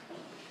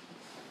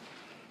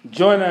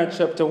Jonah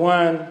chapter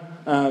 1,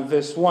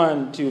 verse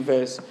 1 to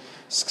verse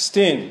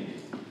 16.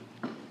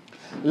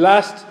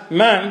 Last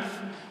month,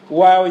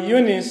 while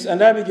Eunice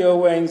and Abigail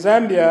were in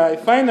Zambia, I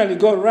finally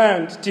got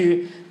around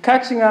to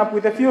catching up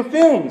with a few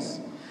films.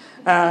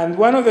 And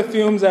one of the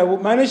films I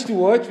managed to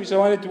watch, which I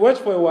wanted to watch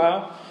for a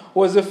while,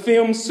 was the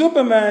film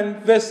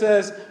Superman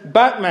versus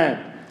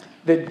Batman,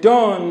 The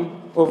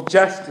Dawn of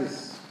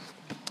Justice.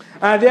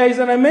 There is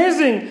an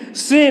amazing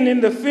scene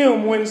in the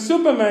film when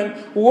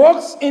Superman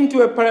walks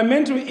into a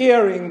parliamentary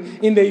hearing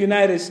in the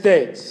United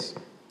States.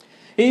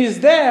 He is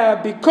there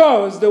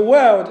because the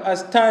world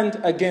has turned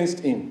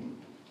against him.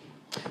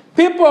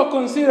 People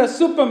consider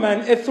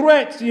Superman a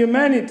threat to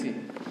humanity.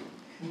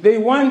 They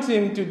want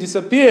him to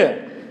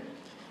disappear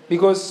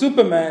because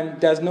Superman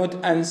does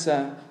not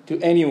answer to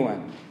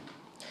anyone.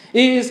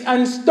 He is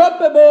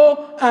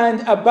unstoppable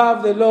and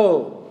above the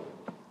law.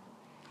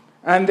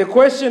 And the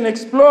question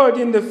explored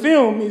in the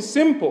film is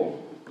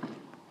simple.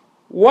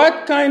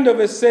 What kind of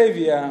a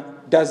savior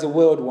does the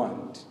world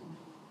want?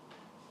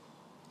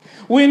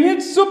 We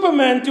need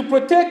Superman to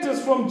protect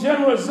us from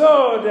General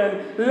Zod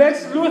and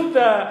Lex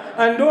Luthor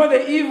and all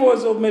the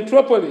evils of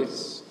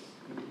Metropolis.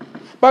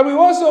 But we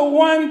also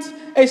want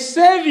a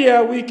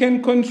savior we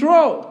can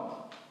control.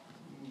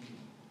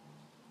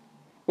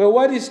 Well,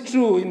 what is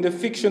true in the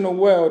fictional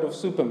world of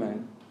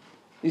Superman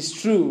is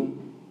true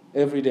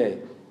every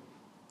day.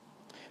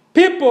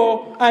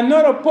 People are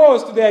not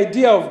opposed to the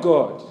idea of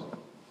God.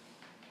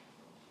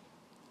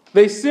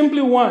 They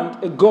simply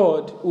want a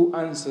God who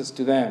answers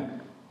to them.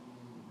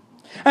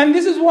 And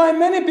this is why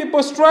many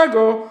people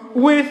struggle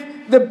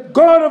with the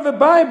God of the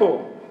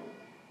Bible.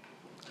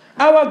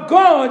 Our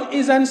God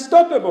is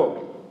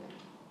unstoppable.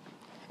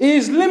 He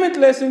is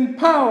limitless in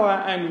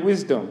power and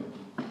wisdom.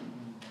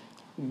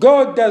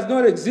 God does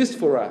not exist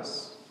for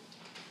us.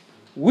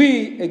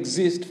 We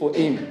exist for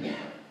Him.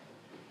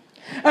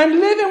 And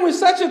living with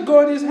such a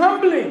God is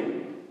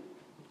humbling.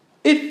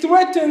 It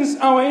threatens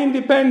our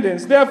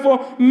independence.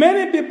 Therefore,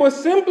 many people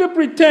simply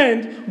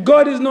pretend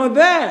God is not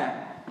there.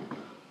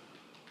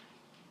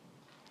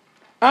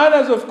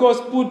 Others, of course,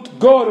 put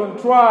God on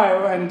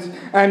trial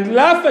and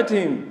laugh at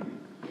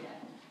Him.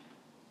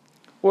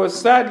 Well,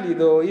 sadly,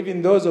 though,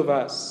 even those of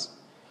us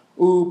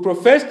who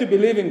profess to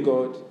believe in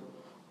God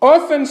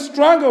often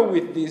struggle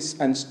with this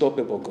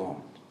unstoppable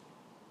God.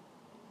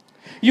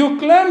 You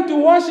claim to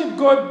worship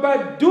God,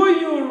 but do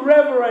you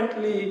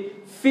reverently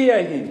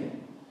fear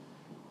Him?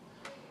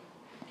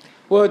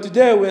 Well,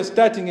 today we're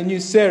starting a new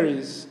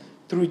series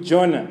through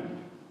Jonah.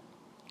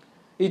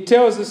 It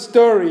tells the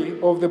story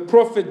of the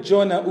prophet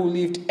Jonah who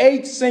lived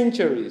 8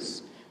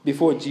 centuries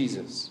before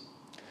Jesus,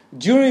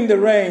 during the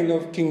reign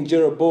of King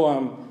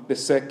Jeroboam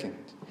II.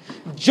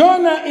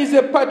 Jonah is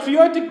a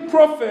patriotic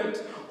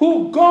prophet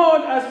who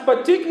God has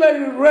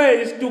particularly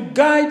raised to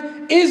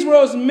guide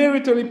Israel's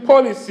military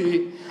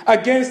policy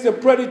against the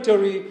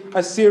predatory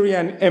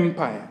Assyrian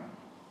Empire.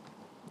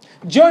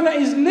 Jonah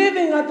is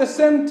living at the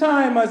same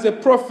time as the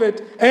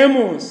prophet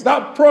Amos,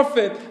 that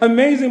prophet,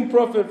 amazing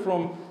prophet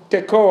from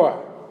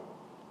Tekoa.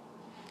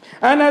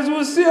 And as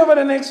we'll see over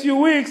the next few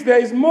weeks, there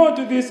is more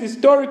to this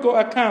historical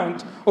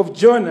account of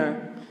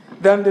Jonah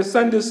than the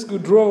Sunday school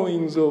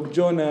drawings of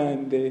Jonah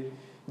and the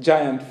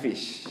giant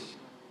fish.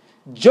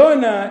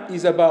 Jonah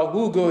is about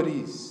who God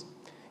is,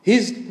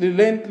 His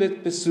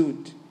relentless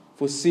pursuit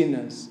for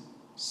sinners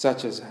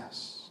such as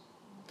us.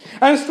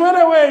 And straight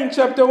away in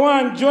chapter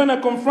 1,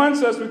 Jonah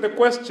confronts us with the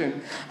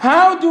question,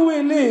 how do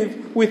we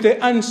live with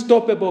the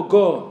unstoppable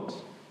God?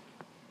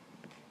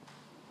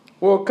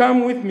 Well,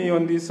 come with me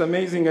on this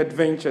amazing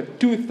adventure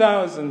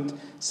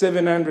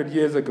 2,700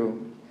 years ago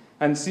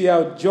and see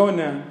how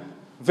Jonah,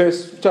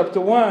 chapter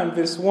 1,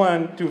 verse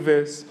 1 to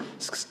verse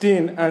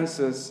 16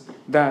 answers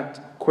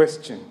that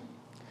question.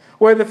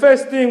 Well, the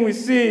first thing we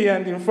see,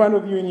 and in front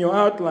of you in your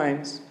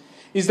outlines,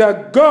 is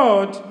that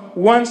God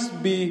wants to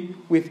be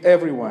with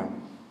everyone.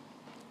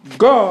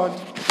 God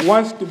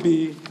wants to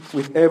be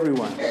with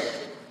everyone.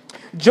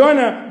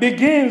 Jonah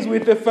begins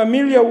with the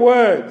familiar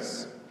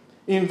words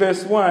in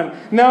verse 1.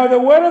 Now the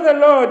word of the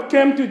Lord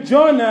came to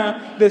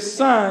Jonah, the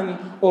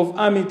son of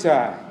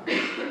Amittai.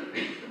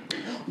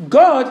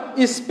 God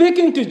is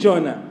speaking to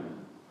Jonah.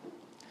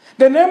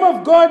 The name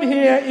of God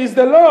here is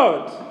the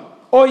Lord,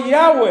 or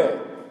Yahweh.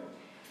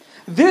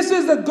 This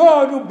is the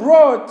God who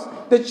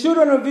brought the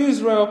children of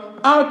Israel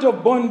out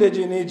of bondage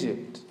in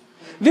Egypt.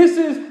 This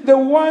is the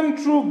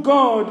one true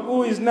God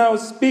who is now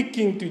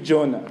speaking to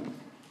Jonah.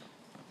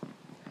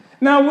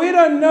 Now, we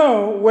don't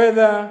know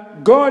whether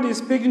God is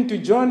speaking to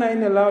Jonah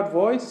in a loud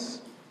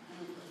voice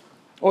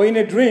or in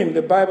a dream.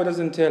 The Bible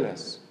doesn't tell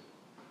us.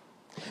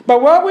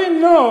 But what we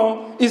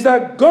know is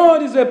that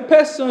God is a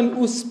person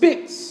who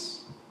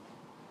speaks.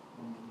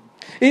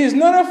 He is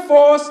not a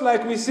force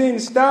like we see in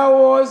Star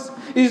Wars.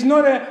 He is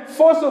not a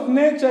force of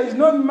nature. He is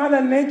not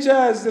Mother Nature,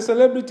 as the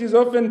celebrities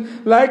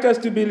often like us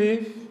to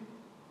believe.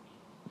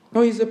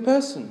 No, He's a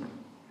person.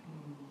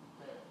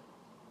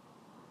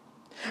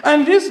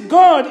 And this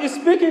God is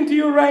speaking to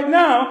you right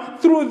now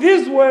through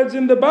these words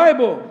in the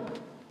Bible.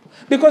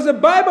 Because the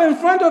Bible in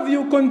front of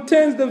you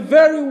contains the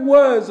very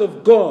words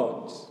of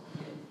God.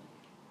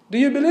 Do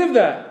you believe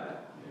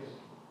that?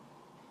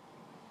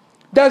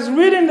 Does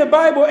reading the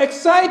Bible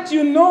excite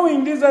you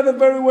knowing these are the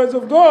very words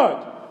of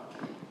God?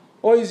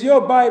 Or is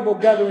your Bible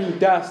gathering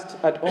dust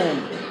at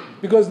home?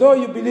 Because though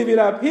you believe it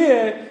up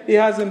here, it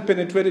hasn't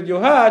penetrated your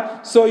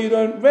heart, so you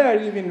don't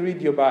really even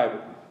read your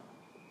Bible.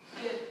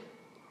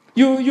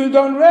 You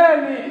don't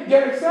really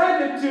get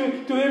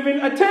excited to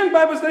even attend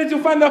Bible study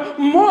to find out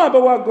more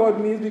about what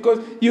God means, because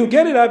you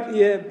get it up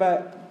here,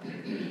 but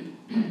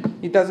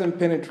it doesn't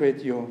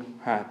penetrate your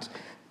heart.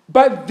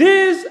 But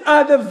these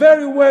are the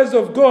very words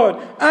of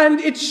God, and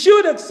it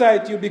should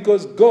excite you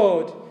because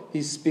God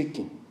is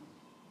speaking.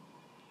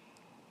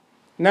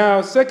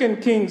 Now, 2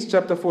 Kings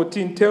chapter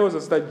 14 tells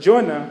us that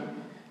Jonah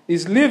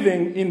is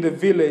living in the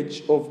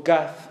village of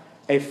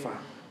Gath-Ephah.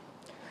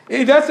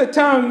 That's a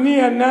town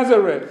near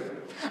Nazareth.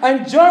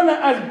 And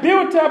Jonah has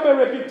built up a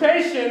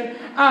reputation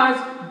as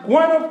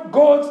one of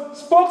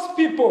God's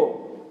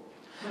spokespeople.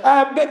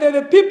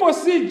 The people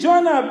see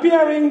Jonah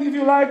appearing, if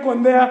you like,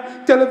 on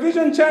their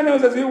television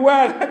channels as it were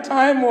at that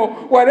time, or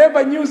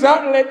whatever news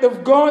outlet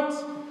they've got.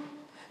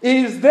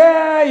 He's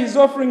there, he's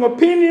offering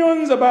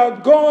opinions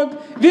about God.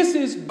 This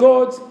is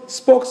God's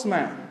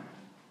spokesman.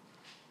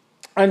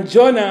 And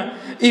Jonah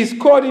is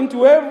called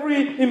into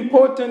every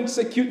important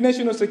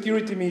national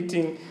security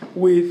meeting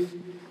with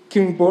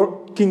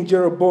King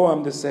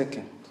Jeroboam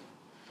II.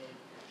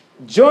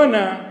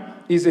 Jonah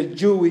is a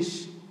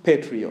Jewish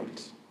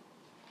patriot.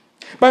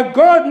 But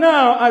God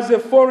now has a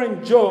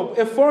foreign job,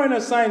 a foreign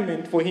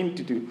assignment for him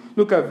to do.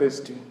 Look at verse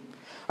 2.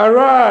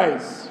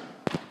 Arise,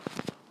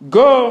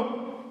 go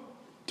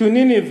to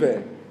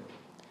Nineveh,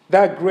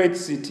 that great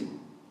city,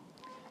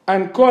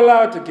 and call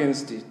out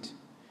against it,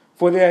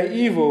 for their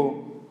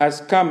evil has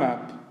come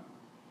up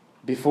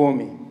before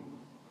me.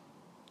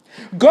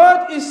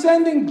 God is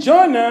sending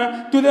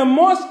Jonah to the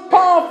most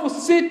powerful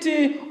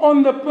city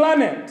on the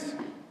planet.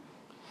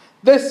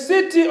 The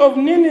city of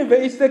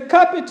Nineveh is the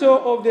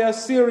capital of the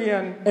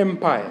Assyrian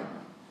Empire.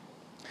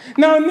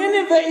 Now,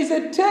 Nineveh is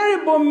a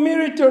terrible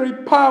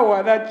military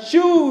power that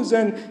chews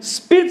and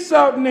spits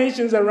out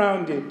nations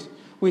around it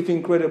with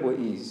incredible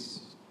ease.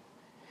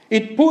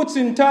 It puts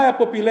entire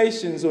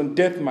populations on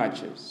death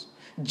marches.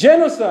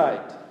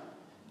 Genocide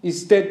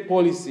is state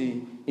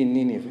policy in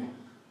Nineveh.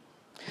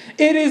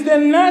 It is the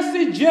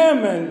Nazi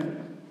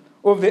German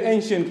of the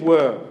ancient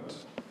world.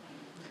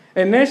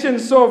 A nation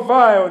so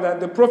vile that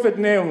the prophet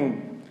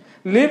Nahum,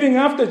 living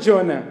after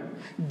Jonah,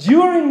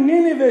 during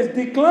Nineveh's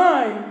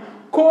decline,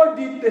 called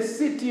it the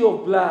city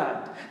of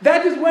blood.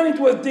 That is when it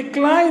was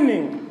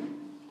declining.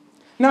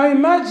 Now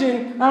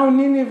imagine how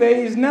Nineveh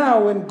is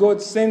now when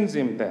God sends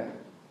him there.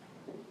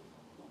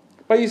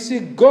 But you see,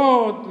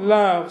 God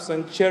loves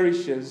and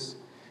cherishes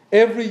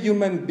every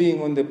human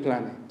being on the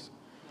planet.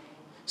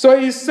 So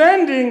he's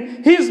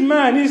sending his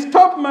man, his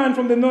top man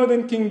from the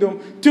northern kingdom,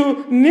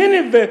 to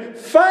Nineveh,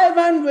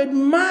 500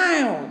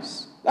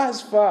 miles. That's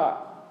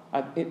far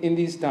in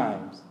these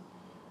times.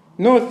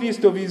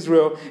 Northeast of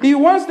Israel. He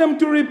wants them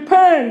to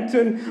repent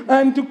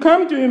and to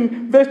come to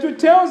him. Verse 2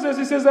 tells us,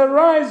 he says,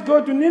 arise,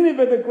 go to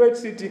Nineveh, the great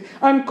city,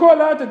 and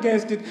call out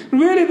against it.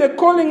 Really, the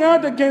calling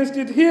out against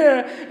it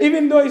here,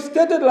 even though it's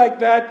stated like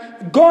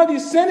that, God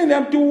is sending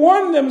them to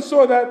warn them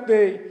so that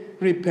they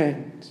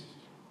repent.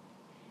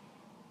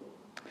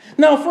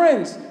 Now,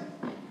 friends,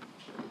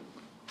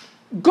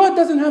 God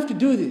doesn't have to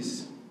do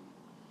this.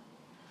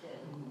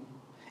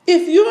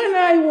 If you and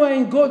I were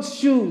in God's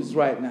shoes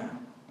right now,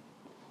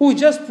 we would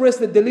just press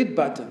the delete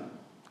button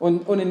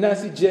on a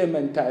Nazi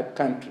German type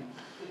country.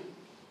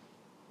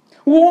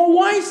 Well,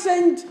 why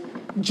send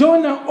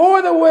Jonah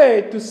all the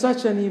way to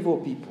such an evil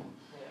people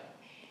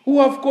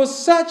who have caused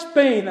such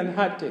pain and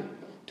heartache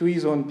to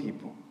his own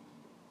people?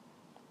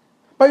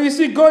 But you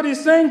see, God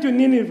is saying to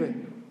Nineveh,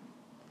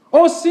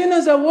 all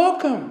sinners are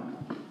welcome.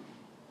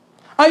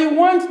 I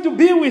want to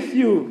be with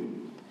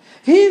you.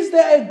 He's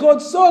a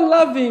God so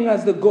loving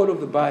as the God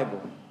of the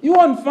Bible. You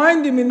won't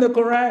find him in the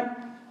Quran.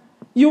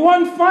 You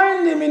won't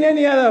find him in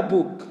any other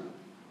book.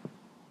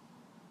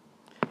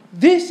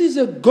 This is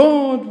a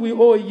God we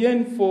all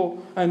yearn for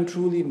and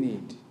truly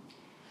need.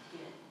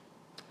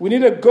 We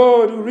need a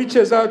God who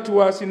reaches out to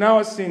us in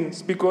our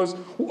sins, because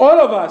all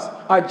of us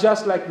are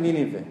just like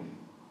Nineveh.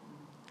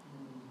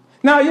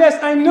 Now,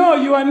 yes, I know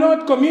you are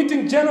not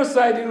committing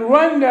genocide in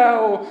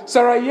Rwanda or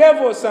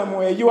Sarajevo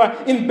somewhere. You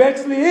are in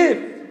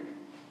Bethlehem.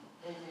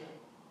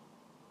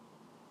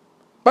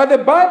 But the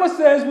Bible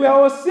says we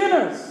are all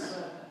sinners.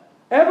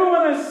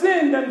 Everyone has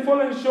sinned and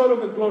fallen short of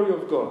the glory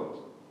of God.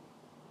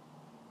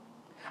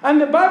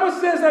 And the Bible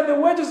says that the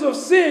wages of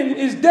sin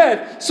is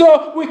death.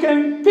 So we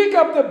can pick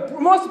up the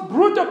most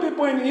brutal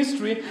people in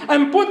history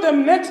and put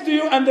them next to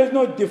you, and there's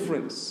no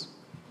difference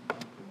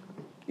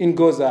in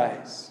God's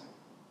eyes.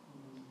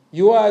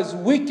 You are as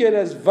wicked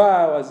as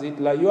vile as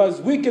Hitler. You are as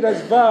wicked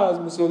as vile as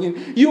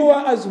Mussolini. You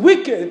are as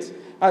wicked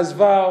as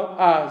vile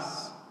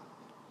as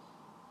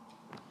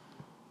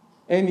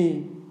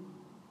any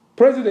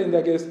president,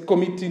 I guess,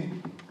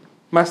 committing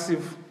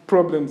massive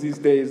problems these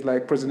days,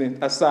 like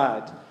President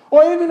Assad,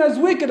 or even as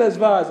wicked as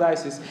far as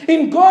ISIS.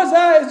 In God's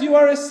eyes, you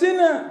are a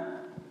sinner.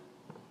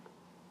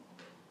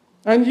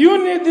 And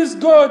you need this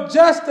God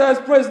just as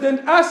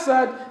President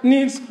Assad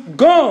needs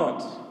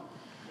God.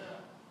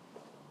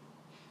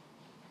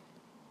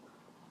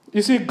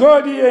 You see,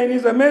 God here in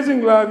his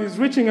amazing love is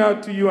reaching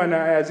out to you and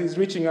I as he's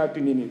reaching out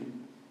to Nineveh.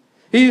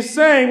 He is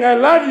saying, I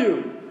love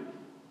you.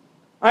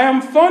 I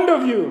am fond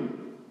of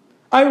you.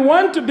 I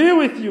want to be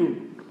with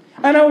you.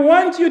 And I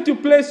want you to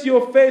place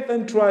your faith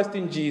and trust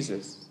in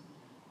Jesus.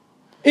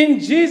 In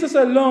Jesus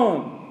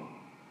alone.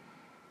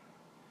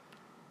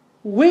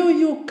 Will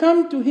you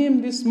come to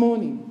him this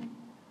morning?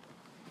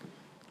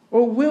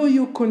 Or will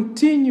you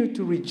continue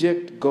to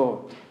reject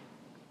God?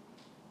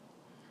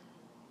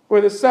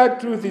 Well, the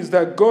sad truth is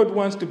that God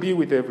wants to be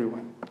with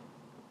everyone.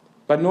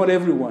 But not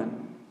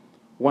everyone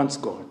wants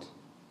God.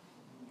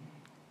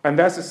 And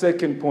that's the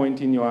second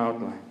point in your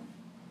outline.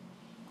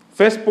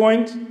 First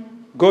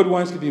point, God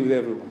wants to be with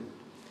everyone.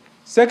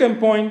 Second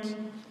point,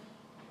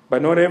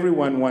 but not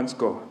everyone wants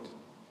God.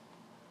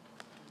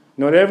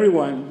 Not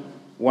everyone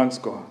wants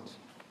God.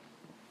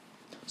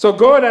 So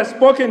God has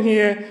spoken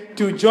here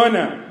to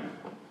Jonah.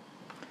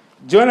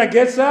 Jonah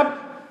gets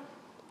up,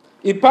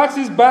 he packs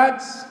his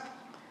bags,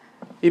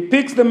 he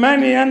picks the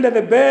money under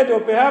the bed,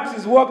 or perhaps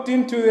he's walked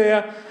into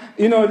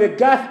the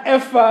Gath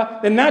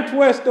Ephah, the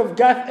northwest of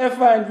Gath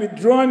Ephah, and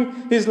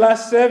withdrawn his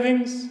last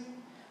savings,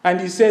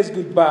 and he says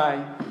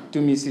goodbye to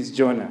Mrs.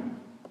 Jonah.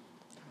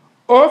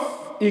 Off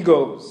he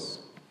goes.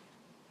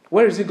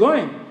 Where is he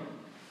going?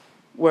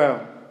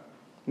 Well,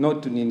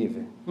 not to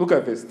Nineveh. Look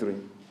at verse 3.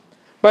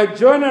 But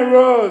Jonah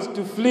rose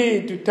to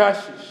flee to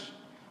Tarshish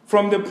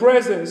from the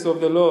presence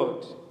of the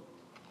Lord.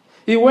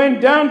 He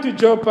went down to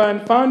Joppa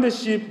and found a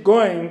ship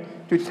going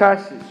to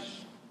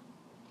Tarshish.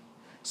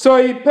 So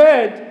he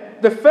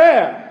paid the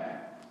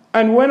fare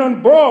and went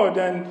on board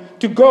and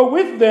to go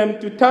with them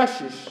to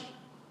Tarshish,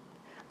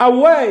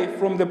 away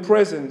from the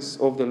presence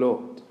of the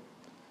Lord.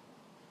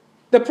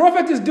 The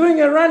prophet is doing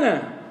a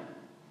runner.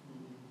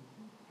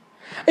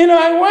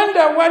 I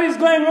wonder what is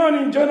going on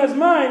in Jonah's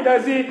mind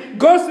as he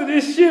goes to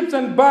these ships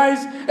and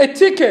buys a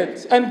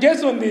ticket and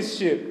gets on this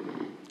ship.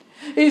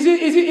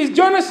 Is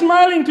Jonah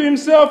smiling to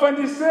himself and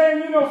he's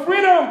saying,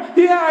 freedom,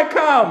 here I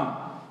come?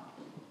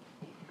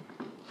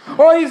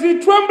 Or is he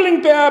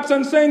trembling perhaps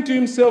and saying to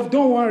himself,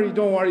 don't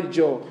worry,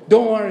 Joe,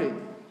 don't worry.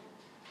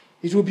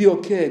 It will be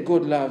okay.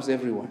 God loves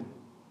everyone.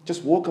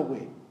 Just walk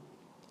away.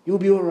 You'll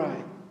be all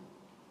right.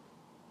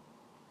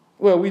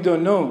 Well, we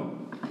don't know.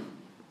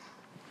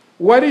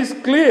 What is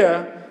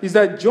clear is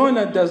that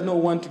Jonah does not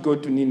want to go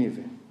to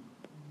Nineveh.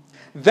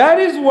 That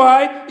is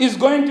why he's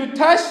going to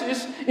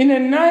Tarshish, in a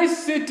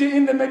nice city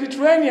in the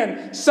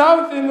Mediterranean,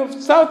 south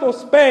of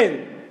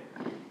Spain.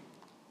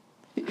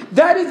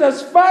 That is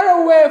as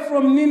far away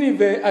from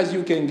Nineveh as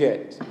you can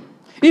get.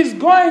 He's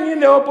going in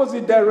the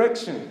opposite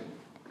direction.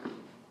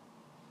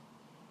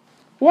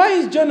 Why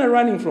is Jonah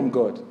running from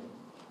God?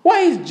 Why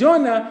is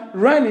Jonah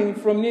running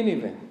from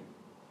Nineveh?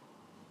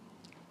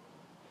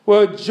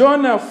 Well,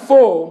 Jonah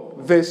 4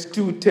 verse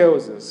 2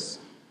 tells us.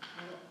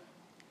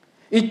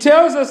 It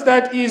tells us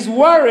that he's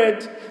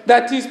worried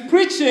that his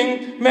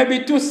preaching may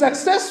be too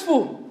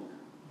successful.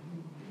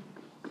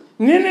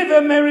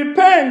 Nineveh may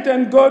repent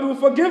and God will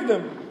forgive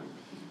them.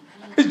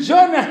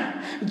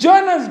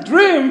 Jonah's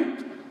dream,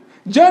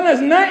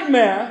 Jonah's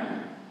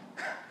nightmare,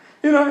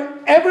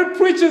 every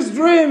preacher's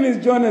dream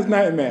is Jonah's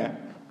nightmare.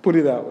 Put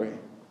it that way.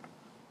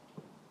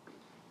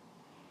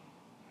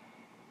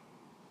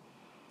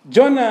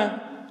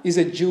 Jonah is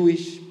a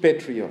Jewish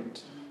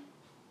patriot.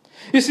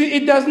 You see,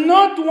 he does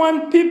not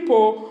want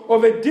people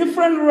of a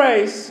different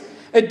race,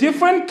 a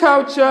different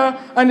culture,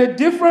 and a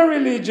different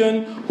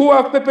religion who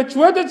have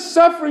perpetuated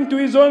suffering to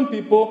his own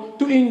people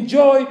to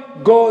enjoy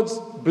God's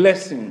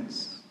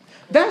blessings.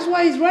 That's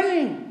why he's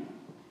running.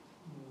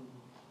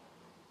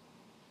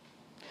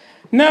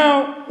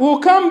 Now, we'll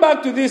come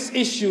back to this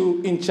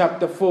issue in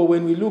chapter 4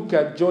 when we look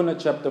at Jonah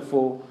chapter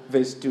 4,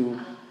 verse 2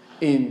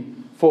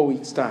 in 4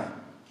 weeks' time.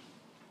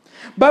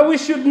 But we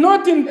should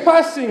note in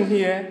passing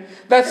here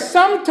that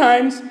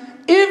sometimes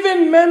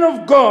even men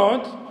of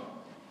God,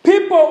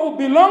 people who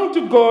belong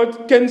to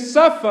God, can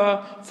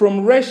suffer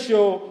from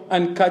racial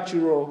and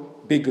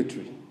cultural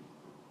bigotry.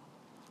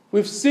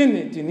 We've seen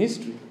it in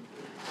history.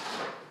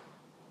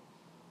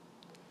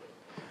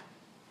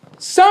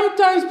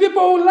 Sometimes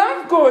people who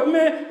love God,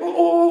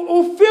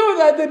 who feel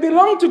that they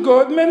belong to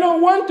God, may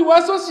not want to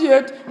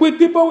associate with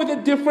people with a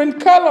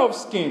different color of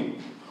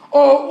skin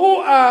or who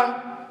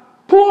are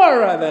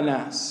poorer than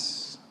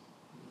us.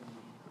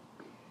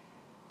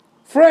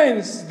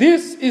 Friends,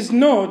 this is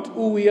not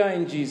who we are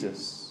in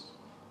Jesus.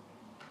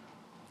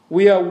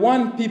 We are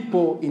one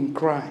people in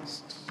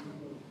Christ.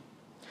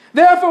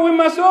 Therefore, we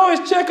must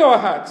always check our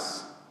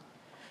hearts.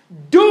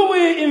 Do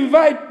we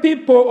invite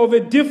people of a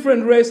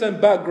different race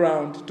and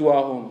background to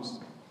our homes?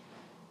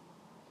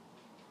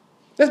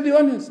 Let's be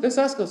honest. Let's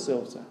ask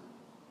ourselves that.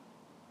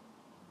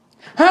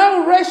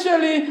 How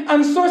racially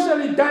and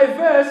socially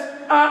diverse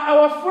are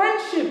our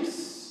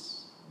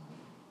friendships?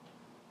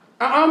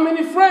 How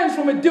many friends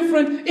from a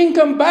different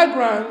income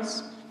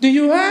backgrounds do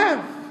you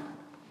have?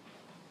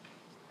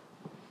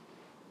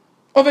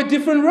 Of a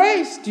different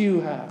race do you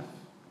have?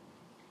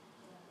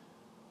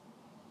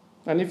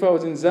 And if I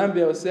was in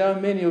Zambia, I would say, how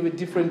many of a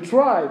different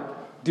tribe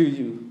do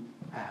you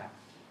have?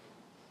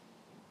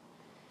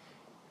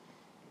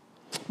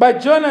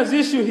 But Jonah's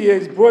issue here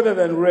is broader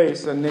than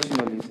race and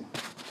nationalism.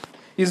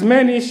 His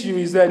main issue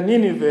is that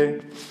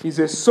Nineveh is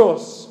a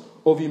source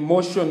of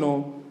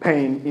emotional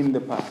pain in the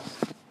past.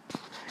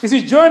 You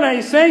see, Jonah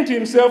is saying to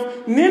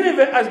himself,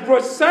 Nineveh has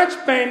brought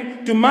such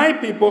pain to my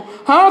people.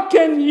 How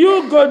can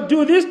you, God,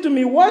 do this to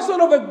me? What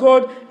sort of a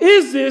God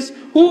is this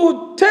who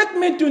would take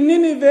me to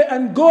Nineveh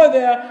and go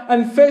there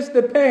and face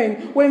the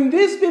pain when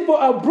these people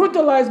have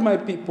brutalized my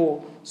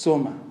people so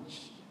much?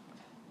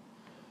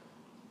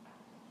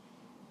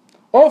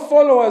 All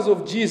followers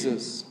of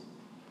Jesus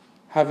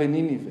have a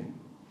Nineveh.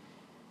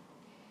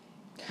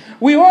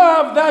 We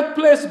all have that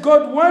place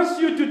God wants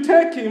you to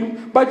take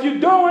him, but you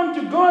don't want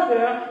to go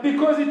there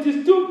because it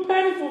is too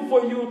painful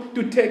for you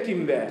to take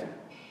him there.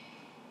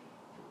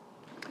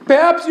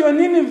 Perhaps your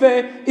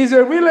Nineveh is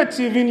a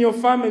relative in your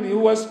family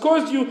who has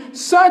caused you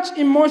such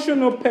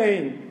emotional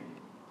pain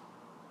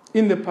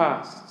in the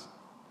past.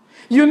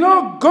 You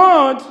know,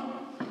 God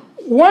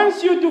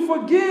wants you to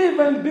forgive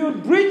and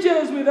build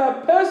bridges with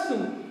that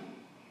person.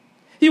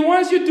 He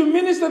wants you to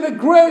minister the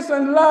grace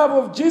and love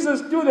of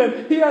Jesus to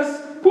them. He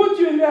has put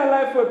you in their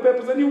life for a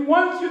purpose, and he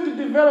wants you to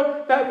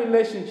develop that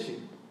relationship.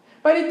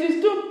 But it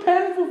is too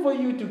painful for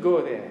you to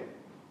go there.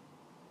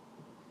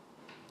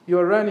 You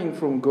are running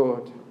from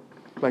God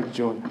like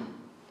Jonah.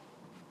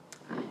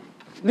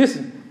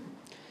 Listen,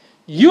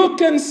 you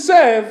can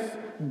serve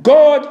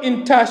God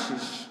in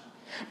Tarshish,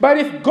 but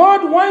if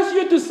God wants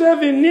you to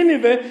serve in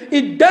Nineveh,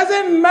 it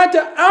doesn't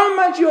matter how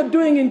much you are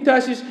doing in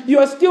Tarshish, you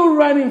are still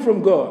running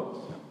from God.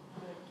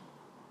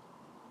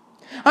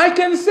 I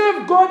can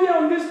serve God here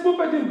on this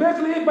pulpit in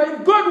Bethlehem, but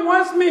if God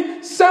wants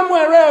me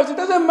somewhere else, it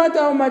doesn't matter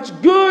how much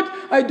good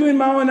I do in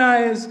my own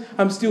eyes,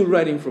 I'm still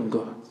running from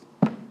God.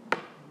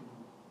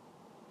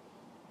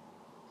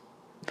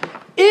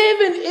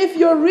 Even if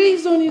your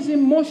reason is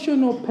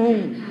emotional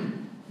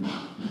pain.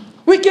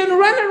 We can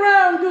run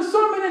around, do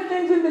so many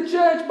things in the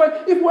church,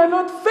 but if we're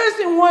not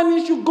facing one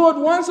issue God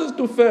wants us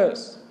to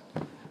face,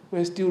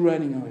 we're still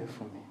running away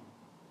from him.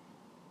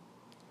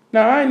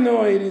 Now, I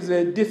know it is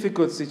a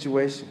difficult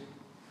situation.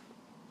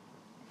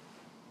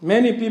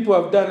 Many people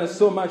have done us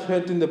so much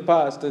hurt in the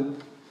past,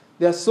 and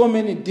there are so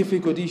many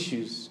difficult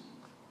issues.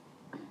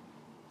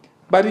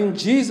 But in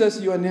Jesus,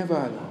 you are never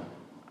alone.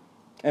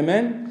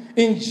 Amen?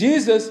 In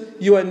Jesus,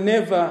 you are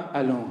never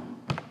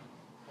alone.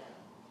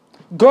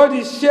 God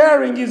is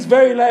sharing his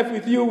very life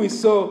with you. We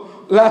saw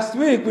last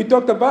week, we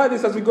talked about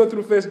this as we go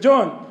through 1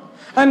 John.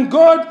 And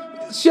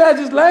God shares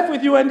his life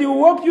with you, and he will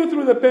walk you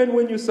through the pain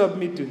when you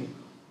submit to him.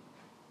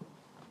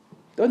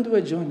 Don't do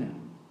a Jonah.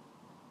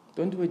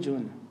 Don't do a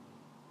Jonah.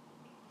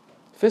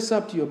 Face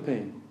up to your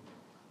pain.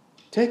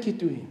 Take it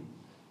to him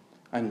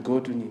and go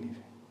to Nineveh.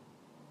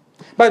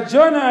 But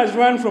Jonah has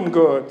run from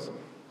God,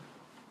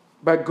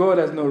 but God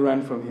has not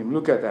run from him.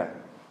 Look at that.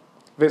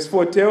 Verse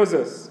 4 tells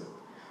us,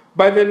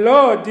 but the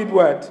Lord did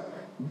what?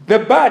 The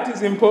but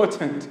is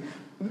important.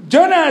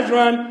 Jonah has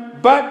run,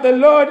 but the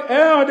Lord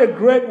held a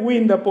great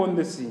wind upon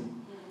the sea.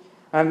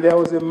 And there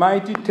was a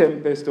mighty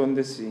tempest on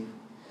the sea,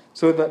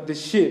 so that the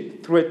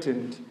ship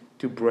threatened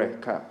to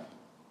break up.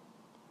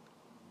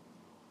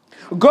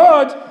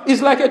 God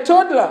is like a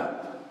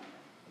toddler.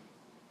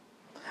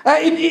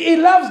 He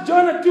loves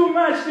Jonah too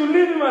much to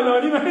leave him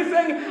alone. He's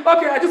saying,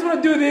 okay, I just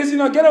want to do this.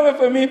 Get away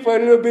from me for a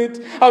little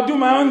bit. I'll do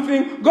my own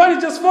thing. God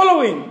is just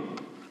following.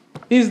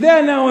 He's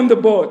there now on the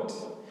boat.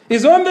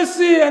 He's on the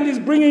sea and he's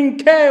bringing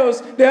chaos,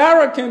 the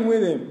hurricane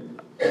with him.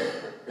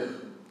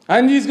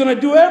 And he's going to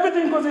do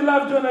everything because he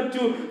loves Jonah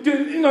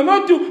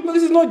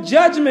this is not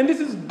judgment. This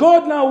is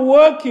God now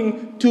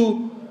working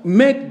to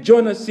make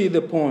Jonah see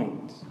the point.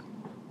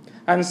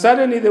 And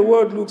suddenly the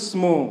world looks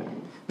small.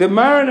 The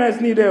mariners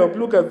need help.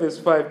 Look at verse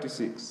 5 to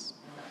 6.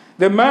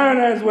 The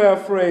mariners were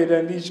afraid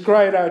and each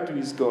cried out to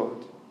his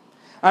God.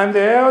 And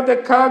they held the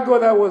cargo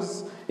that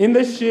was in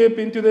the ship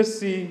into the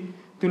sea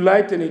to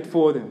lighten it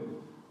for them.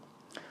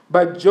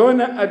 But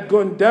Jonah had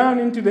gone down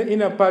into the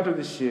inner part of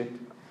the ship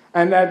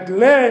and had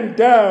lain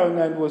down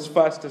and was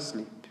fast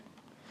asleep.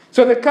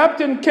 So the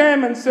captain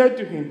came and said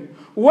to him,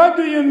 what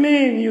do you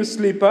mean, you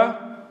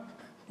sleeper?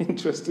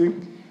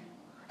 Interesting.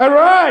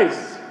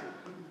 Arise!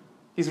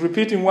 He's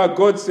repeating what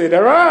God said.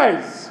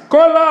 Arise,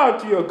 call out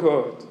to your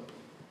God.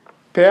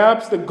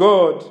 Perhaps the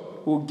God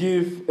will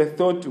give a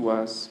thought to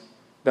us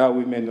that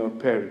we may not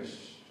perish.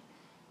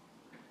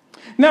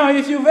 Now,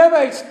 if you've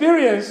ever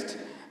experienced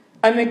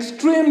an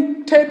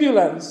extreme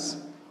turbulence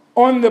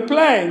on the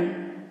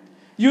plane,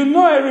 you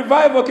know a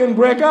revival can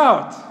break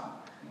out.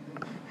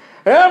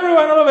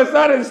 Everyone all of a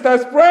sudden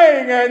starts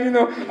praying and,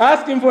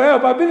 asking for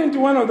help. I've been into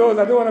one of those.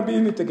 I don't want to be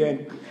in it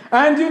again.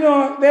 And,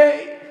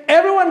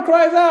 everyone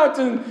cries out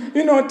and,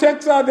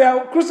 takes out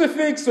their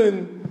crucifix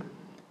and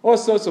all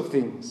sorts of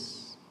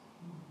things.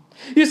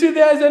 You see,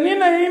 there's an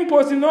inner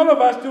impulse in all of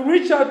us to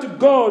reach out to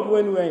God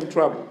when we're in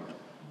trouble.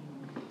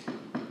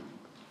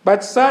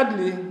 But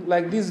sadly,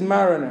 like these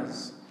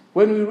mariners,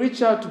 when we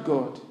reach out to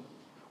God,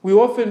 we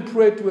often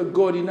pray to a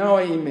God in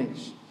our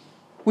image.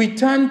 We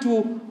turn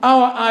to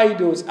our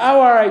idols,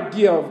 our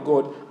idea of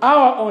God,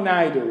 our own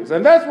idols.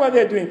 And that's what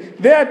they're doing.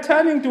 They are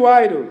turning to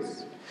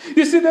idols.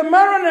 You see, the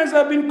mariners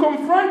have been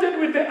confronted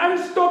with the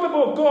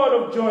unstoppable God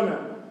of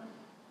Jonah.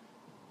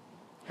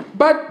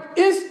 But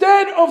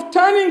instead of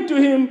turning to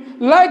him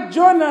like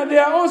Jonah,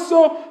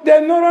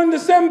 they're not on the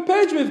same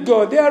page with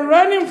God. They are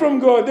running from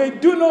God. They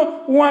do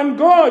not want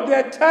God.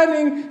 They're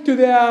turning to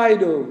their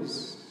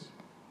idols.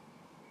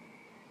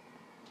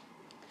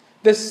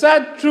 The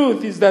sad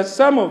truth is that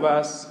some of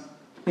us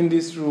in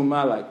this room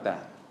are like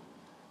that.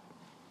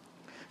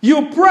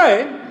 You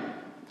pray.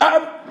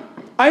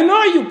 I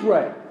know you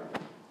pray.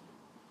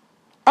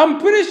 I'm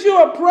pretty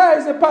sure prayer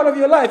is a part of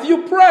your life.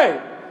 You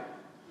pray.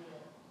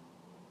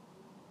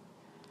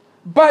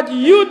 But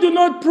you do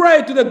not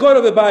pray to the God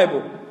of the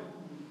Bible.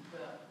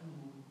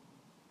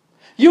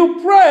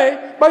 You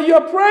pray, but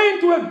you're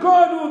praying to a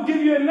God who will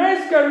give you a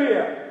nice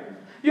career.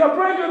 You're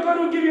praying to a God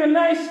who will give you a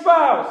nice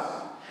spouse.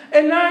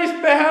 A nice,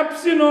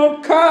 perhaps,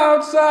 car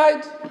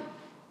outside.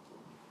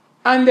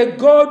 And a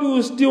God who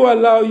will still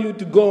allow you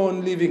to go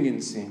on living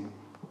in sin.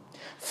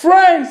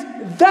 Friends,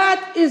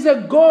 that is a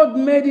God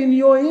made in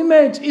your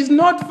image. It's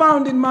not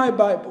found in my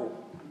Bible.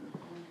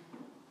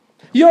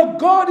 Your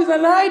God is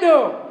an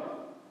idol.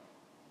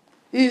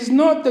 He is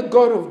not the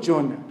God of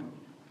Jonah.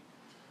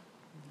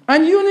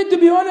 And you need to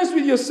be honest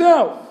with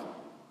yourself.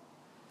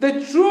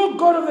 The true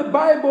God of the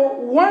Bible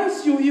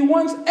wants you. He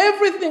wants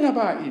everything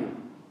about you.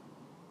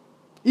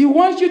 He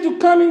wants you to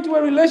come into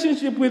a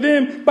relationship with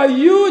him, but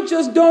you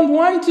just don't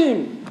want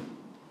him.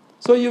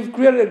 So you've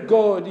created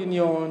God in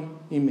your own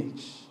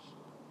image.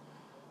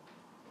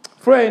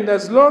 Friend,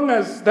 as long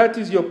as that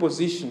is your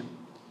position,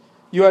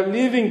 you are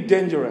living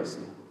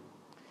dangerously.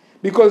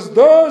 Because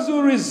those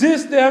who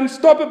resist the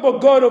unstoppable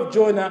God of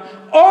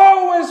Jonah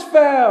always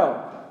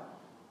fail.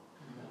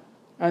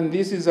 And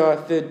this is our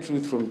third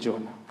truth from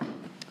Jonah.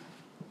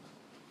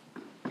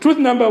 Truth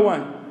number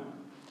 1.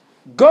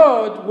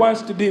 God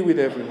wants to be with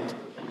everyone.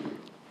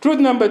 Truth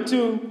number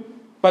 2,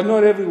 but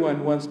not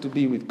everyone wants to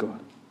be with God.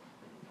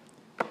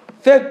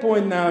 Third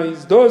point now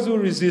is those who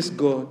resist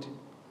God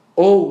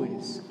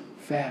always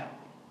fail.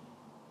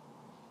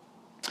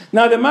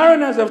 Now the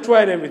mariners have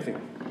tried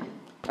everything,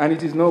 and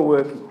it is not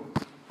working.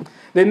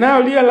 They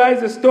now realize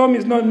the storm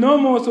is not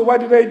normal, so what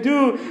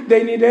do?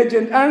 They need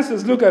urgent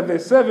answers. Look at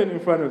verse 7 in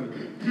front of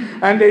you.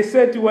 And they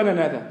said to one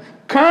another,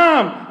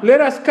 "Come, let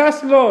us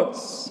cast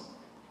lots,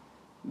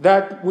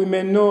 that we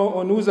may know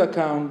on whose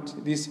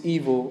account this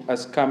evil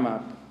has come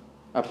up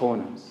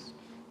upon us."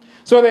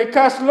 So they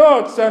cast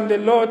lots, and the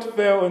lot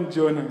fell on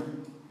Jonah.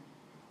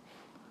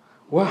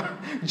 Wow,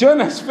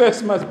 Jonah's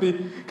face must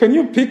be, can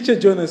you picture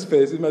Jonah's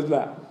face? It must be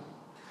like,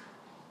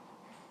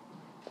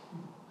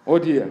 oh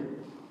dear.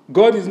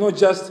 God is not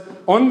just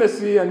on the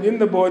sea and in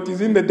the boat,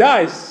 he's in the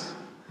dice.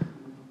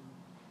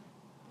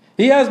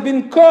 He has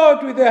been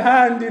caught with a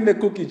hand in the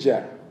cookie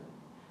jar.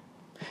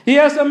 He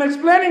has some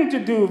explaining to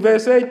do.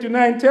 Verse 8 to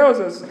 9 tells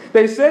us.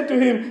 They said to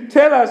him,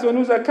 "Tell us on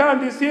whose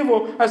account this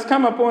evil has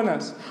come upon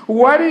us.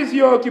 What is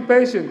your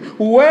occupation?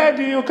 Where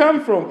do you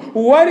come from?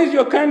 What is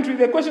your country?"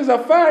 The questions are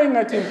firing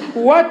at him.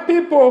 "What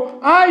people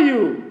are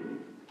you?"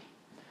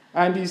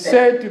 And he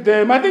said to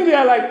them, I think they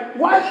are like,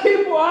 "What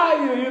people are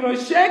you?"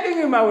 Shaking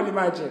him, I would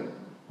imagine.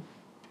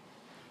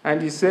 And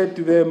he said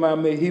to them,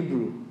 "I'm a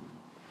Hebrew,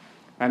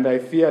 and I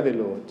fear the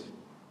Lord,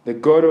 the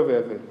God of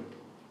heaven,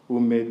 who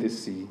made the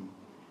sea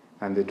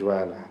and the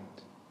dry land."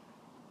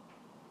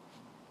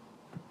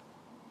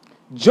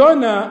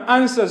 Jonah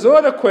answers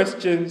all the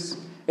questions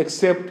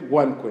except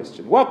one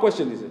question. What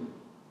question is it?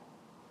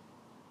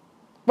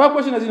 What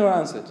question has he not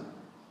answered?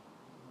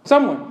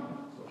 Someone?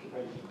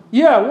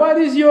 Yeah, what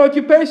is your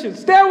occupation?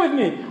 Stay with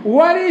me.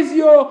 What is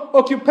your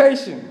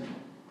occupation?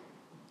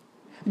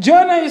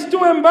 Jonah is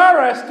too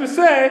embarrassed to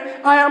say,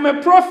 "I am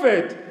a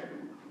prophet.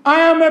 I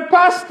am a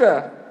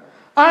pastor.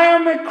 I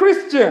am a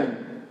Christian."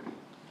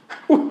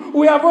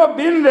 We have all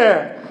been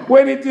there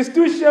when it is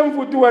too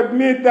shameful to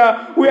admit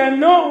that we are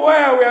not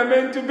where we are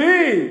meant to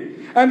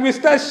be. And we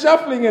start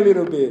shuffling a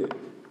little bit.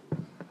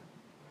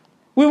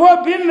 We've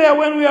all been there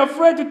when we are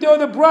afraid to tell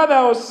the brother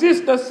or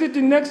sister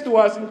sitting next to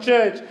us in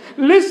church,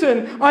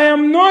 "Listen, I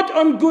am not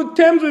on good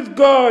terms with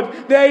God.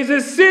 There is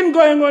a sin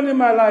going on in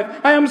my life.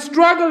 I am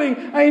struggling.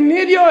 I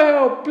need your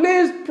help.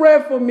 Please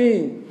pray for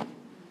me."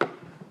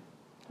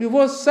 We've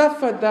all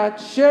suffered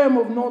that shame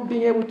of not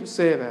being able to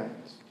say that.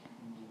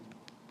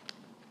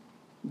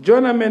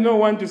 Jonah may not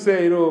want to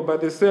say it all,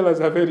 but the sailors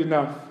have heard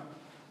enough.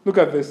 Look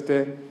at verse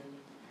 10.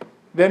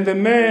 Then the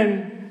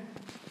men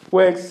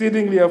were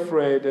exceedingly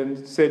afraid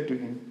and said to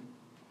him,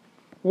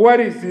 "What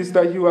is this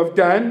that you have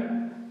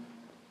done?"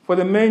 For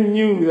the men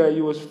knew that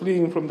he was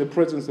fleeing from the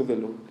presence of the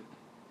Lord,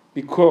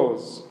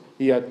 because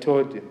he had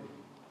told them.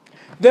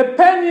 The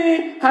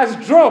penny has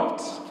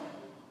dropped.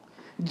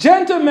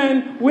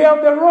 Gentlemen, we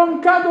have the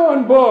wrong cargo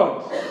on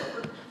board.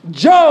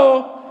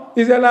 Joe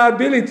is a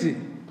liability.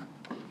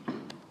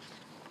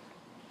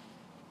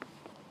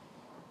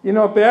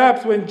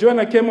 Perhaps when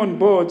Jonah came on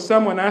board,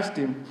 someone asked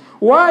him,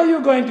 "Why are you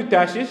going to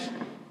Tarshish?"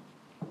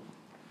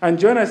 And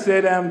Jonah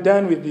said, "I am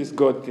done with this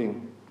God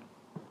thing."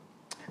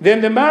 Then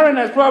the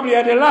mariners probably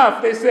had a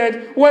laugh. They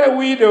said, "What a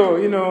widow,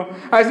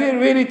 has it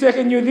really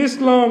taken you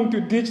this long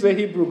to ditch the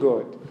Hebrew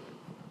God?"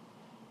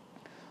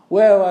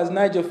 Well, as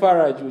Nigel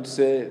Farage would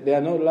say, they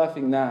are not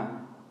laughing now.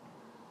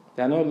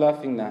 They are not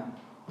laughing now.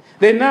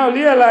 They now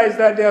realize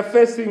that they are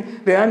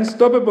facing the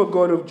unstoppable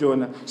God of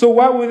Jonah. So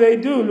what will they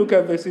do? Look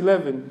at verse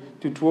 11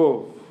 to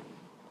 12.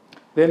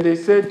 Then they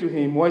said to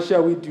him, "What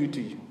shall we do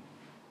to you,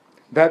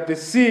 that the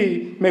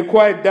sea may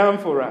quiet down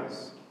for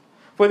us?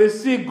 For the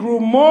sea grew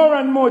more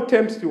and more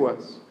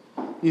tempestuous."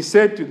 He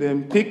said to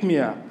them, Pick me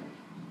up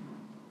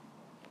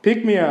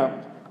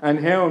and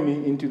hurl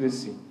me into the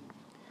sea.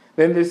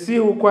 Then the sea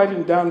will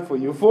quieten down for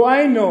you. For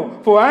I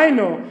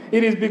know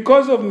it is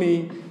because of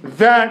me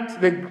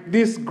that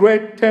this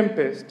great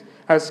tempest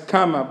has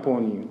come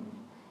upon you.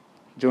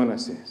 Jonah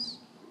says.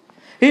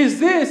 Is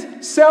this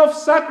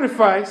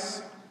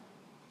self-sacrifice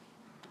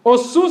or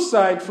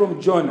suicide from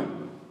Jonah?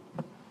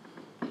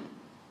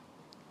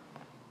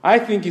 I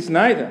think it's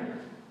neither.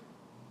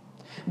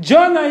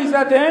 Jonah is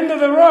at the end of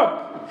the rope.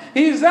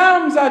 His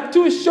arms are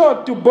too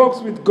short to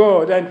box with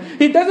God. And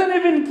he doesn't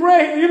even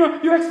pray.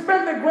 You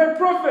expect a great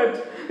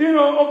prophet,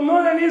 of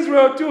northern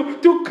Israel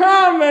to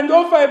come and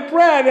offer a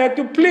prayer there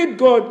to plead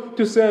God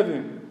to serve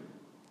him.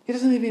 He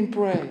doesn't even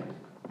pray.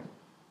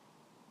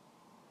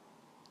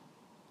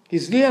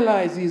 He's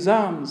realized his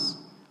arms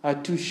are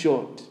too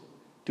short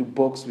to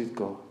box with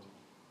God.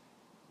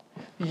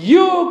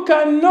 You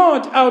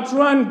cannot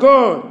outrun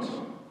God.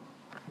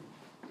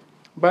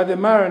 But the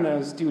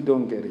mariners still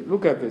don't get it.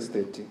 Look at verse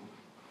 13.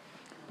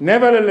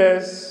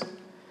 Nevertheless,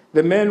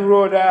 the men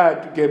rowed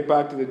hard to get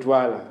back to the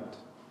dry land,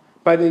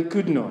 but they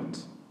could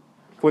not,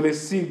 for the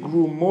sea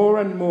grew more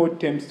and more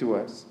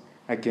tempestuous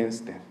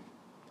against them.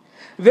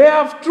 They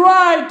have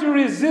tried to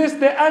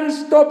resist the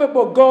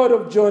unstoppable God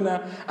of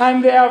Jonah,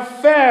 and they have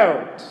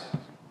failed.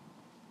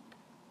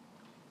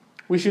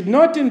 We should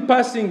note in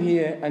passing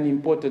here an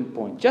important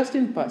point, just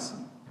in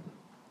passing.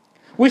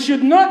 We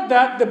should note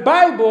that the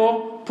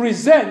Bible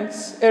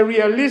presents a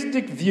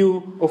realistic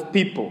view of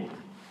people.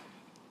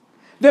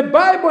 The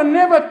Bible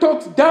never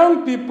talks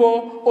down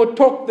people or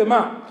talks them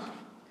up.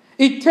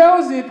 It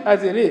tells it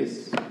as it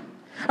is.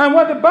 And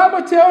what the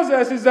Bible tells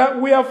us is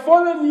that we are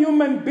fallen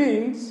human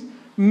beings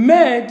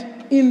made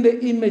in the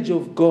image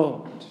of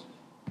God.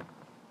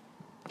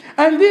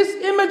 And this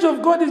image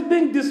of God is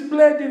being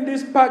displayed in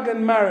these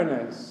pagan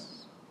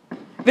mariners.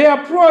 They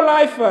are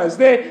pro-lifers.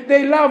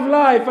 They love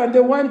life and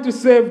they want to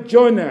save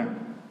Jonah.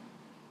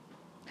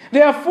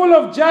 They are full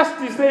of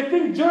justice. They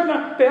think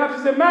Jonah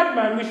perhaps is a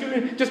madman. We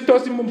shouldn't just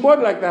toss him on board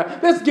like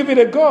that. Let's give it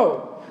a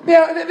go. They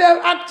are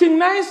acting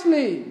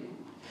nicely.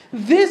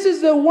 This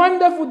is a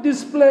wonderful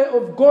display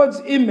of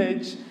God's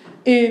image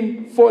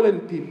in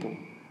fallen people.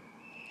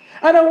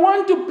 And I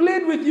want to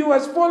plead with you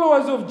as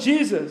followers of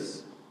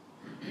Jesus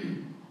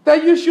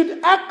that you should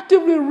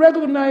actively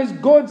recognize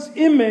God's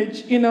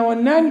image in our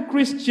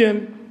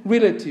non-Christian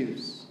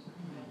relatives,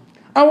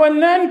 our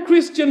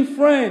non-Christian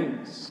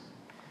friends,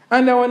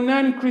 and our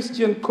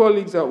non-Christian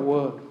colleagues at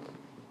work.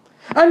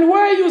 And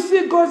where you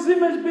see God's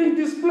image being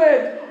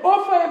displayed,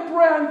 offer a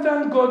prayer and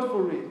thank God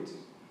for it.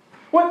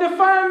 When the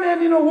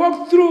firemen,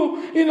 walk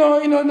through,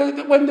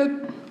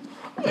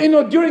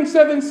 during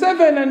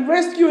 7/7 and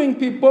rescuing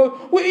people,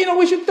 we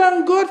should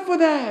thank God for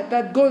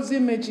that God's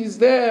image is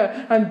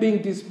there and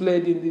being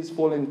displayed in these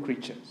fallen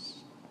creatures.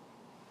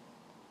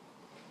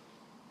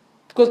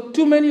 Because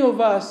too many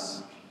of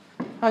us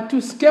are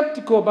too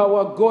skeptical about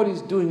what God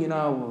is doing in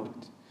our world.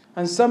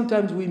 And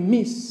sometimes we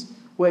miss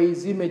where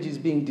his image is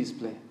being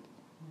displayed.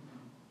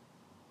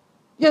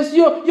 Yes,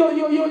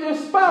 your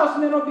spouse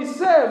may not be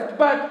saved,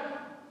 but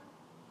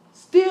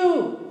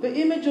still the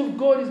image of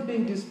God is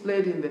being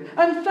displayed in there.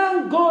 And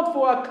thank God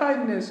for our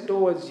kindness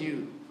towards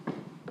you.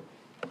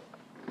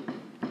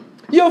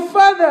 Your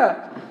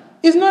father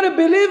is not a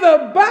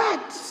believer,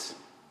 but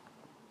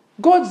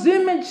God's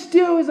image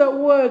still is at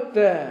work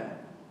there.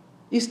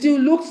 He still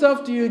looks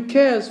after you,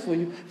 cares for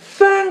you.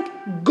 Thank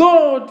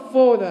God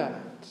for that.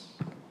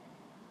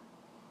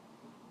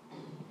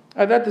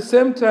 And at the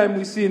same time,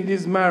 we see in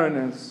these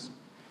mariners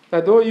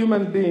that all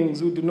human beings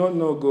who do not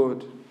know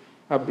God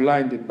are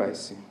blinded by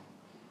sin.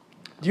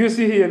 Do you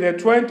see here? They're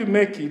trying to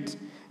make it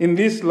in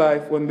this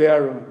life when they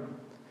are wrong.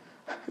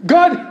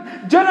 Jonah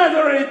has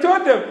already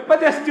told them, but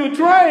they're still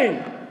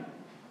trying.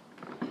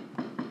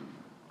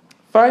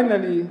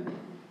 Finally,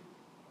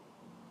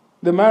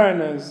 the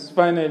mariners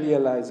finally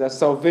realize that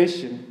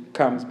salvation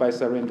comes by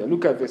surrender.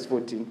 Look at verse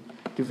 14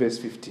 to verse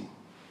 15.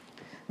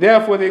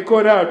 Therefore they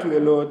called out to the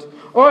Lord,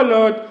 "O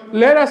Lord,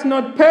 let us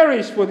not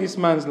perish for this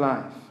man's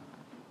life."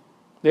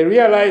 They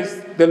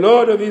realize the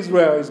Lord of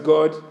Israel is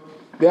God.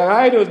 Their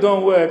idols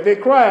don't work. They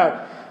cry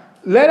out,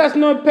 "Let us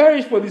not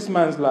perish for this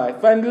man's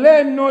life, and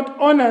lay not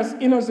on us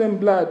innocent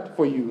blood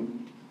for you.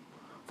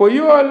 For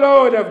you, O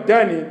Lord, have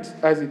done it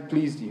as it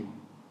pleased you.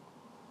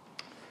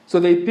 So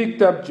they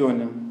picked up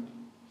Jonah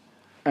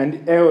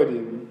and hurled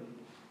him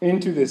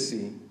into the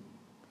sea,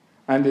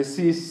 and the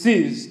sea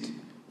ceased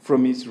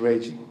from its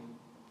raging.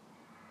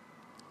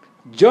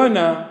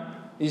 Jonah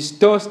is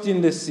tossed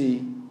in the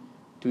sea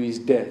to his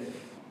death.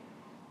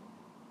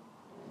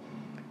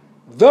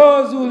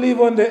 Those who live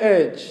on the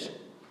edge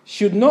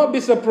should not be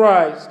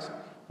surprised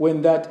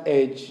when that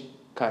edge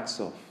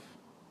cuts off.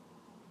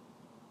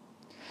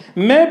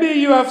 Maybe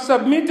you have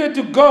submitted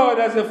to God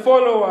as a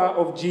follower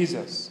of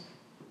Jesus,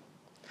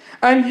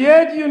 and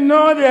yet you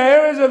know there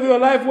are areas of your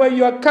life where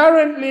you are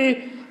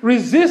currently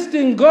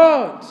resisting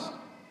God.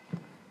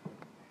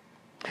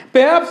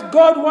 Perhaps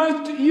God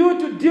wants you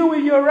to deal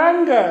with your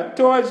anger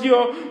towards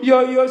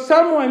your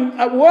someone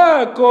at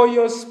work or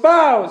your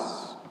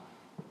spouse,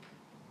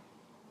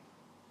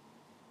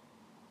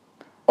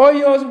 or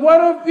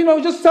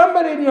just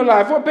somebody in your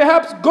life. Or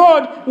perhaps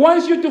God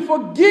wants you to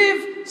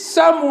forgive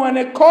someone,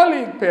 a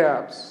colleague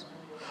perhaps.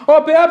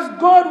 Or perhaps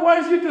God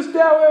wants you to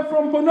stay away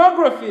from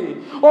pornography.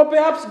 Or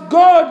perhaps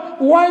God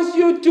wants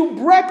you to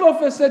break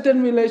off a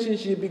certain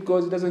relationship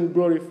because it doesn't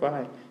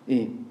glorify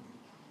Him.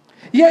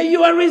 Yet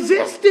you are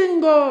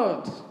resisting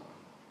God.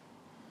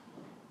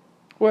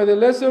 Well, the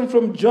lesson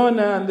from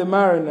Jonah and the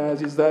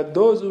mariners is that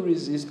those who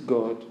resist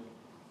God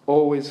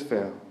always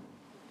fail.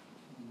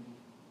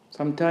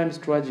 Sometimes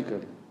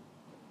tragically.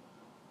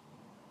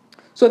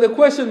 So the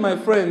question, my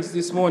friends,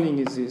 this morning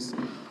is this: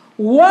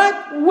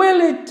 what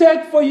will it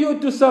take for you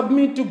to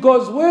submit to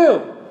God's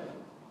will?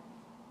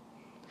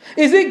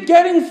 Is it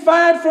getting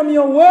fired from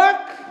your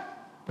work?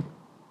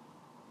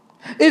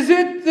 Is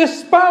it the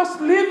spouse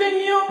leaving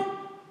you?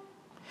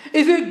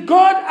 Is it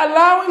God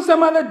allowing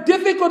some other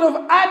difficult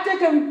of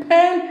heartache and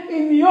pain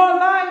in your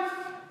life?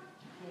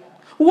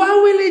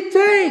 What will it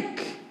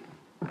take?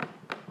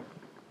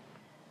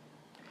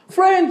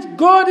 Friends,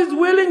 God is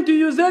willing to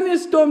use any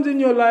storms in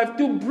your life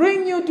to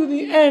bring you to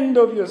the end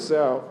of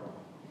yourself,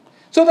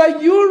 so that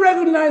you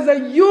recognize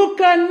that you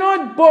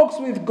cannot box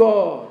with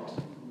God.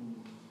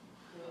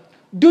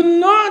 Do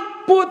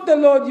not put the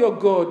Lord your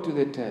God to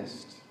the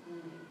test.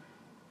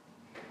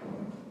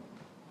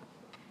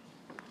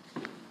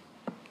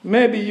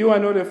 Maybe you are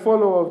not a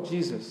follower of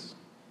Jesus.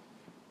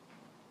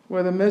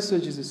 Well, the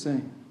message is the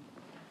same.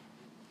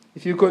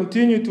 If you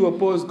continue to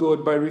oppose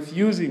God by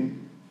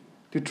refusing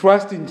to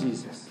trust in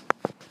Jesus,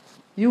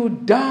 you will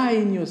die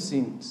in your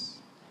sins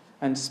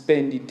and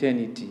spend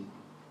eternity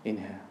in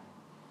hell.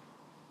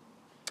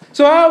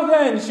 So how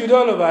then should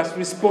all of us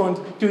respond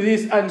to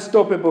this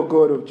unstoppable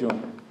God of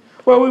Jonah?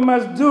 Well, we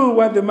must do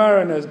what the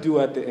mariners do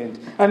at the end.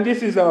 And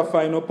this is our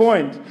final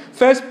point.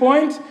 First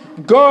point,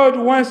 God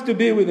wants to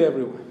be with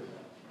everyone.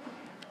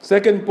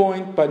 Second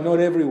point, but not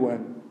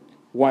everyone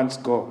wants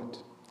God.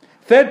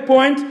 Third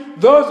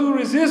point, those who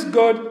resist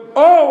God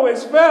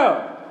always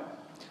fail.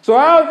 So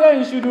how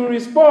then should we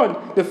respond?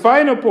 The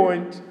final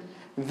point,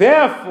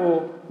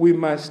 therefore we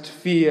must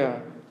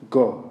fear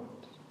God.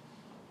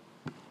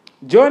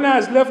 Jonah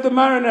has left the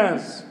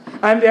mariners,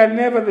 and they are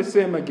never the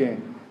same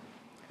again.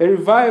 A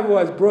revival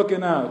has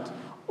broken out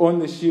on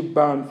the ship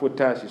bound for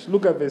Tarshish.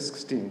 Look at verse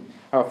 16,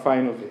 our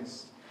final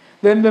verse.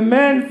 Then the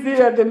men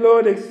feared the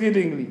Lord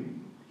exceedingly,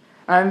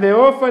 and they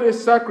offered a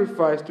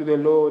sacrifice to the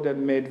Lord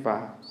and made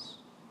vows.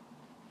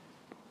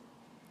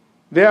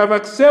 They have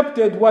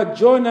accepted what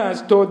Jonah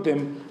has told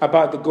them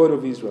about the God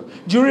of Israel.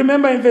 Do you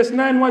remember in verse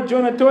 9 what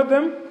Jonah told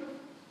them?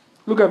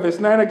 Look at verse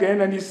 9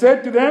 again. And he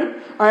said to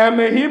them, I am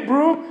a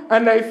Hebrew,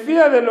 and I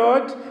fear the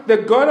Lord, the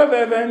God of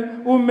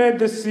heaven, who made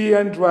the sea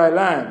and dry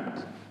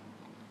land.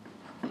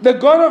 The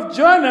God of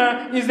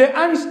Jonah is the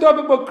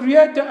unstoppable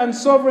creator and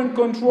sovereign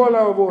controller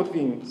of all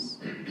things.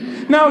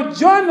 Now,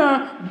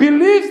 Jonah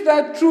believes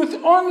that truth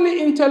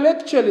only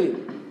intellectually.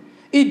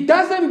 He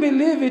doesn't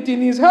believe it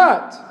in his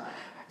heart.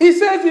 He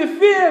says he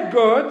feared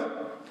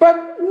God, but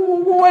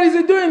what is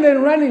he doing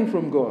then, running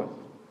from God?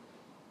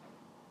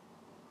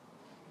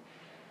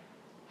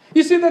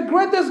 You see, the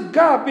greatest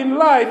gap in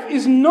life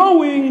is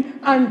knowing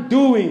and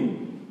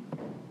doing.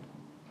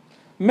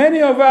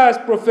 Many of us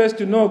profess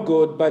to know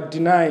God, but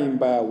deny Him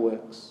by our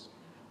works.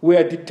 We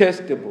are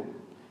detestable,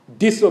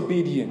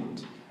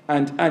 disobedient,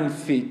 and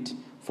unfit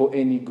for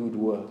any good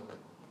work.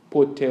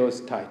 Paul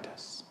tells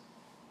Titus.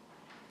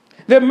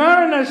 The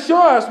mariners show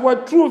us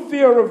what true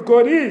fear of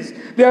God is.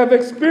 They have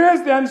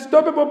experienced the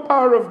unstoppable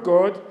power of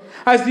God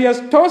as He has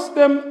tossed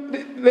them,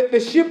 the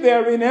ship they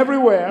are in,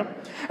 everywhere.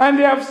 And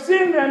they have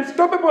seen the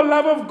unstoppable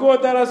love of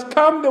God that has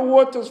calmed the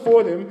waters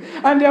for them.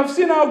 And they have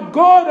seen how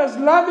God has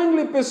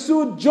lovingly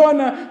pursued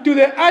Jonah to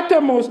the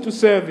uttermost to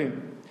serve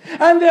Him.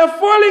 And they are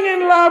falling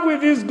in love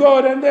with this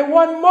God, and they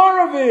want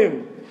more of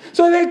Him.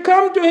 So they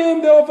come to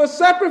Him, they offer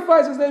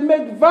sacrifices, they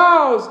make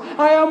vows.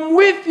 I am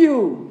with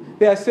you.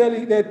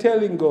 They're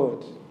telling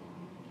God.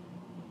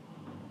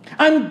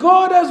 And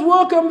God has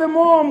welcomed them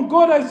home.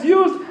 God has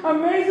used,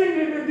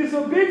 amazingly, the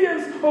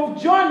disobedience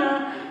of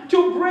Jonah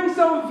to bring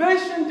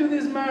salvation to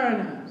these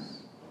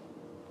mariners.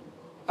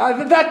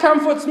 That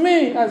comforts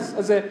me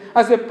as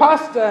a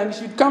pastor, and it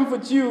should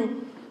comfort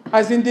you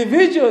as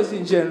individuals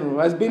in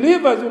general, as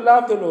believers who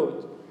love the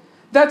Lord,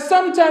 that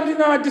sometimes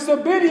in our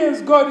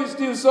disobedience, God is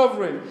still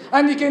sovereign.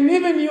 And He can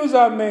even use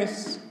our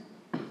mess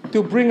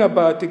to bring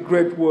about a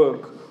great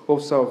work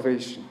of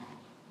salvation.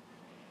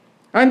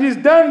 And He's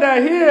done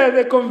that here,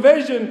 the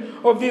conversion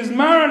of these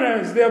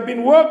mariners. They have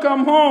been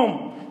welcomed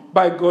home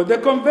by God. The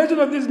conversion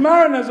of these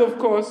mariners, of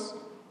course,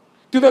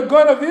 to the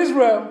God of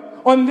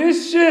Israel on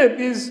this ship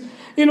is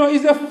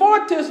a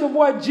foretaste of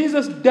what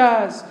Jesus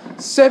does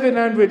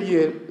 700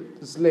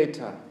 years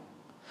later.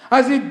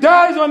 As He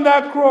dies on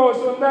that cross,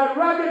 on that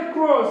rugged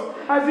cross,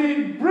 as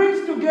He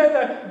brings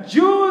together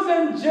Jews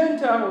and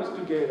Gentiles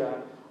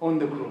together on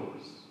the cross.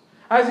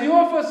 As He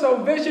offers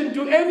salvation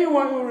to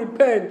anyone who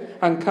repent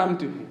and come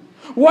to Him.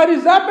 What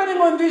is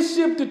happening on this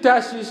ship to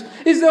Tarshish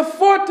is a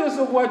foretaste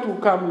of what will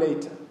come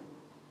later.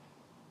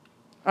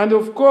 And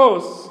of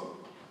course,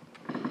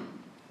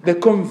 the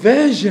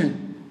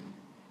conversion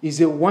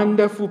is a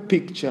wonderful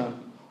picture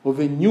of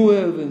a new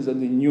heavens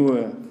and a new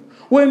earth,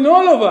 when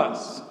all of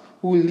us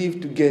will live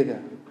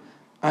together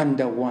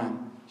under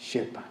one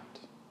shepherd.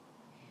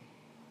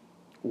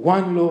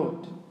 One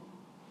Lord,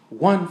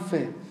 one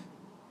faith,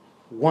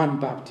 one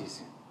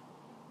baptism.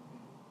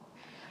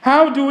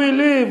 How do we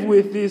live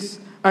with this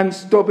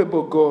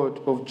unstoppable God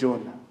of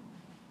Jonah?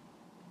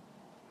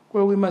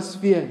 Well, we must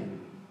fear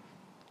Him.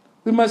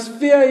 We must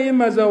fear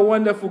Him as a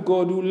wonderful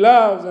God who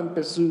loves and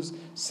pursues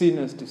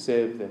sinners to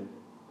save them.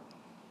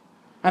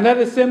 And at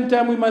the same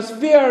time, we must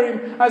fear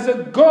Him as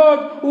a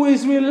God who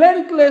is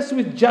relentless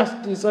with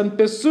justice and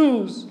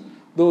pursues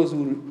those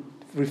who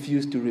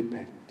refuse to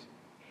repent.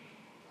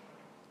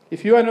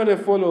 If you are not a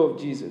follower of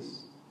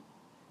Jesus,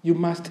 you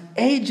must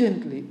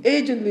urgently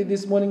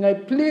this morning, I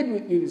plead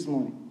with you this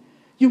morning,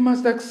 you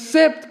must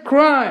accept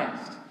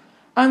Christ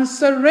and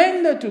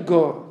surrender to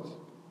God.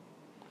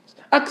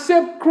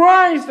 Accept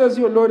Christ as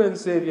your Lord and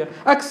Savior.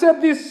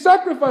 Accept this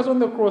sacrifice on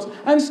the cross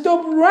and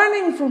stop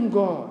running from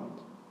God.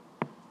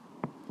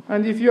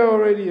 And if you are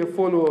already a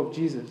follower of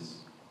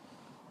Jesus,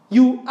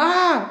 you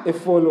are a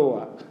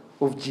follower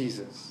of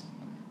Jesus.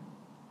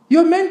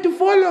 You're meant to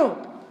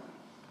follow.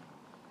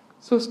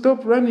 So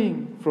stop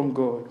running from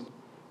God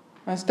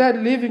and start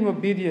living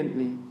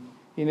obediently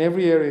in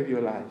every area of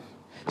your life.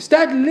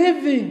 Start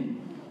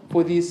living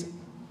for this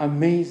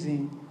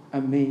amazing,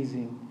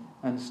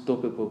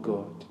 unstoppable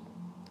God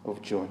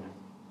of Jonah.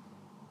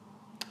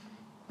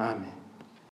 Amen.